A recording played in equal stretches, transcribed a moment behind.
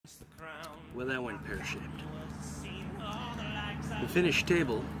Well, that went pear-shaped. The finished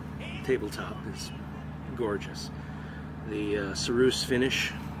tabletop is gorgeous. The ceruse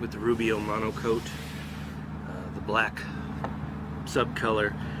finish with the Rubio monocoat, the black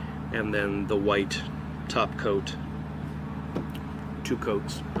subcolor, and then the white top coat. 2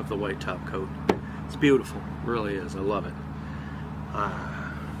 coats of the white top coat. It's beautiful, it really is. I love it.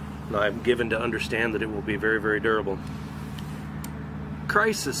 I'm given to understand that it will be very, very durable.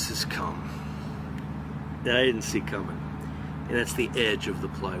 Crisis has come that I didn't see coming, and that's the edge of the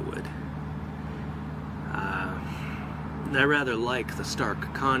plywood. I rather like the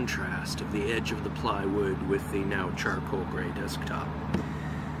stark contrast of the edge of the plywood with the now charcoal gray desktop.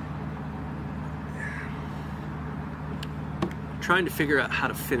 Trying to figure out how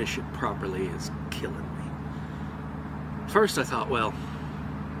to finish it properly is killing me. First I thought, well,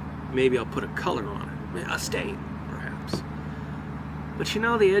 maybe I'll put a color on it, a stain, perhaps. But you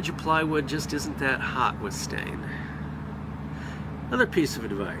know, the edge of plywood just isn't that hot with stain. Another piece of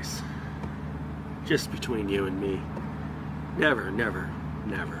advice, just between you and me, never, never,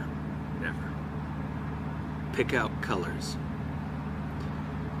 never, never pick out colors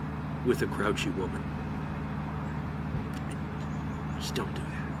with a grouchy woman. Just don't do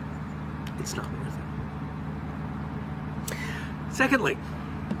that. It's not worth it. Secondly,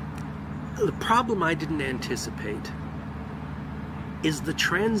 the problem I didn't anticipate is the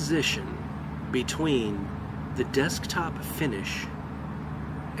transition between the desktop finish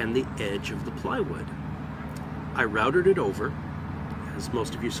and the edge of the plywood. I routed it over, as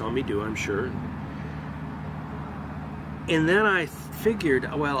most of you saw me do, I'm sure. And then I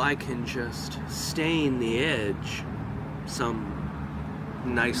figured, well, I can just stain the edge some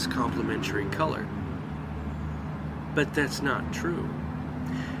nice complementary color. But that's not true.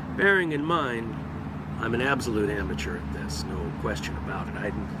 Bearing in mind, I'm an absolute amateur at this, no question about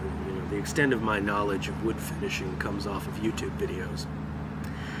it. The extent of my knowledge of wood finishing comes off of YouTube videos.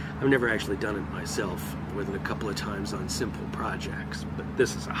 I've never actually done it myself, more than a couple of times on simple projects, but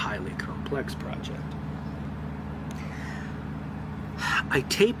this is a highly complex project. I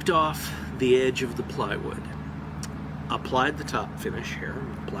taped off the edge of the plywood, applied the top finish here,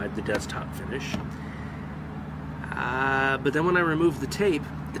 applied the desktop finish, but then when I removed the tape,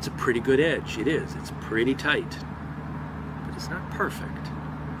 it's a pretty good edge. It is. It's pretty tight, but it's not perfect.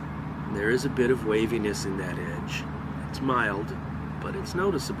 And there is a bit of waviness in that edge. It's mild, but it's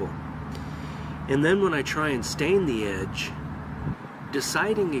noticeable. And then when I try and stain the edge,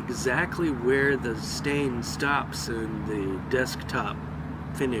 deciding exactly where the stain stops and the desktop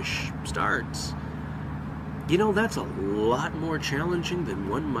finish starts, you know, that's a lot more challenging than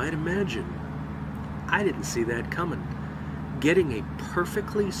one might imagine. I didn't see that coming. Getting a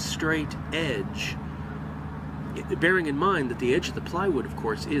perfectly straight edge, bearing in mind that the edge of the plywood, of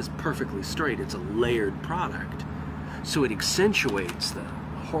course, is perfectly straight. It's a layered product. So it accentuates the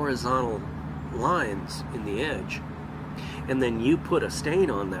horizontal lines in the edge. And then you put a stain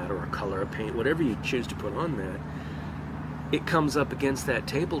on that, or a color, a paint, whatever you choose to put on that, it comes up against that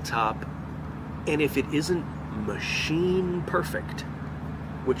tabletop, and if it isn't machine perfect,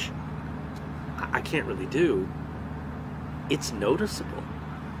 which I can't really do, it's noticeable,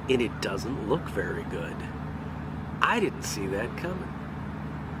 and it doesn't look very good. I didn't see that coming.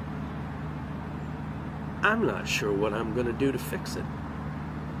 I'm not sure what I'm going to do to fix it.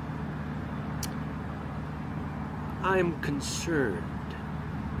 I'm concerned.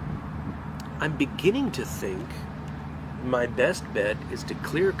 I'm beginning to think my best bet is to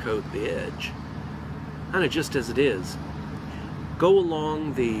clear coat the edge, kind of just as it is. Go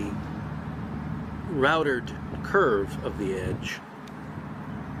along the routed curve of the edge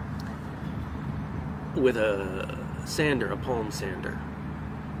with a sander, a palm sander.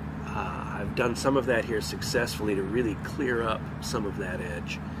 I've done some of that here successfully to really clear up some of that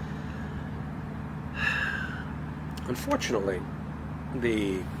edge. Unfortunately,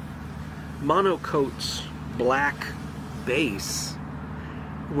 the monocoat's black base,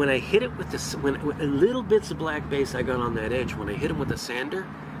 when I hit it with the little bits of black base I got on that edge, when I hit them with a sander,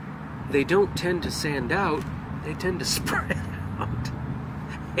 they don't tend to sand out, they tend to spread out.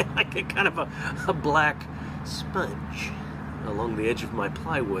 And I get kind of a black sponge along the edge of my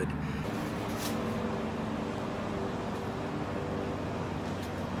plywood.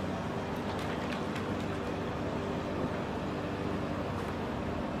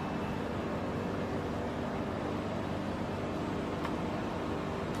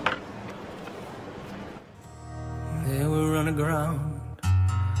 They were on the ground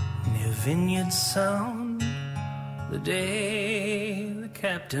near Vineyard Sound the day the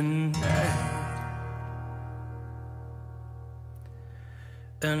captain died,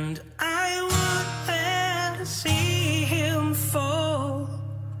 and I I see him fall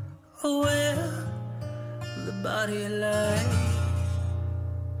where the body lies.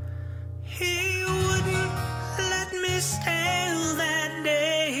 He wouldn't let me stay that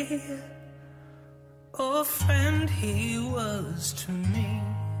day. Oh, friend he was to me.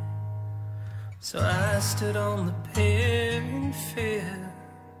 So I stood on the pier in fear,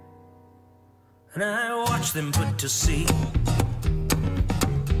 and I watched them put to sea.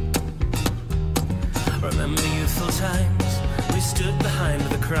 Remember youthful times, we stood behind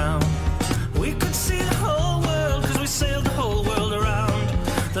the crown. We could see the whole world, cause we sailed the whole world around.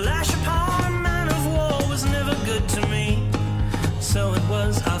 The lash upon a man of war was never good to me. So it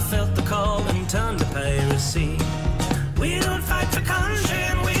was, I felt the call and turned to piracy. We don't fight for country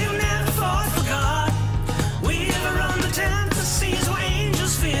and we've never fought for God. We ever run the tempest seas where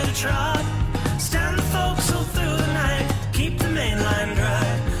angels fear to trod. Stand the forecastle through the night, keep the main line dry,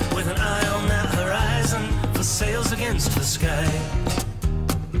 with an eye on that horizon for sails against the sky.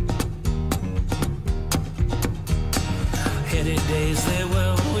 Heady days they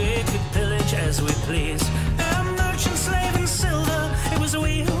were, we could pillage as we please. A merchant, slave and silver, it was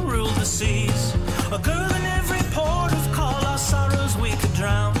we who ruled the seas. A girl in every port of call, our sorrows we could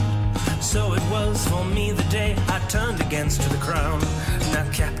drown. So it was for me the day I turned against the crown.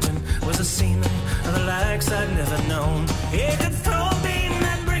 That captain was a seaman of the likes I'd never known. He could throw a beam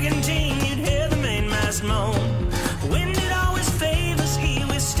at brigantine, you'd hear the mainmast moan. Wind it always favors he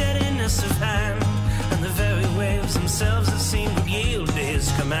with steadiness of hand, and the very waves themselves it seemed would yield to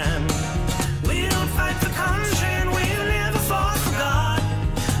his command. We don't fight for country and we've never fought for God.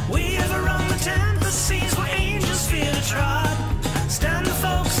 We ever run the tempest seas where angels fear to trod. Stand the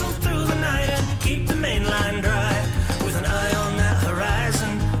forecastle through the night and keep the main line dry, with an eye on that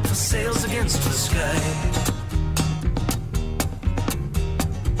horizon for sails against the sky.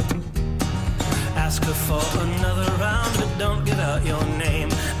 Ask her for another round, but don't give out your name.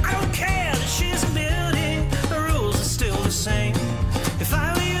 I don't care that she's a beauty, the rules are still the same. If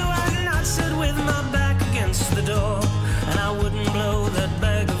I were you, I'd not sit with my back against the door, and I wouldn't blow that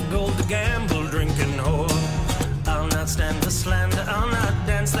bag of gold to gamble, drinking whore. I'll not stand for slander, I'll not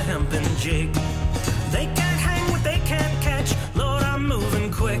dance the hempen jig. They can't hang what they can't catch, Lord, I'm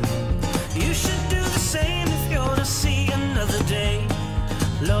moving quick. You should do the same if you're to see another day.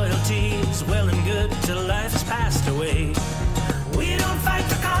 Loyalty's well and good till life has passed away. We don't fight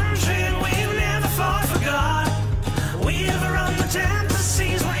for country and we've never fought for God. We ever run the tempest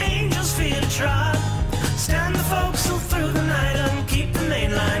seas where angels fear to trod. Stand the forecastle through the night and keep the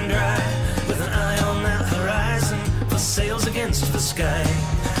main line dry, with an eye on that horizon for sails against the sky.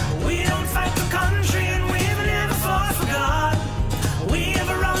 We don't fight for country and we've never fought for God. We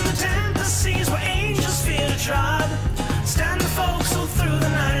ever run the tempest seas where angels fear to trod. Stand the forecastle through the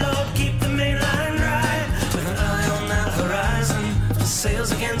night, Lord, keep the main line dry, with an eye on that horizon for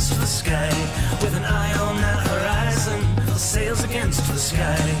sails against the sky. With an eye on that horizon for sails against the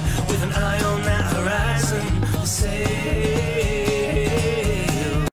sky. With an eye on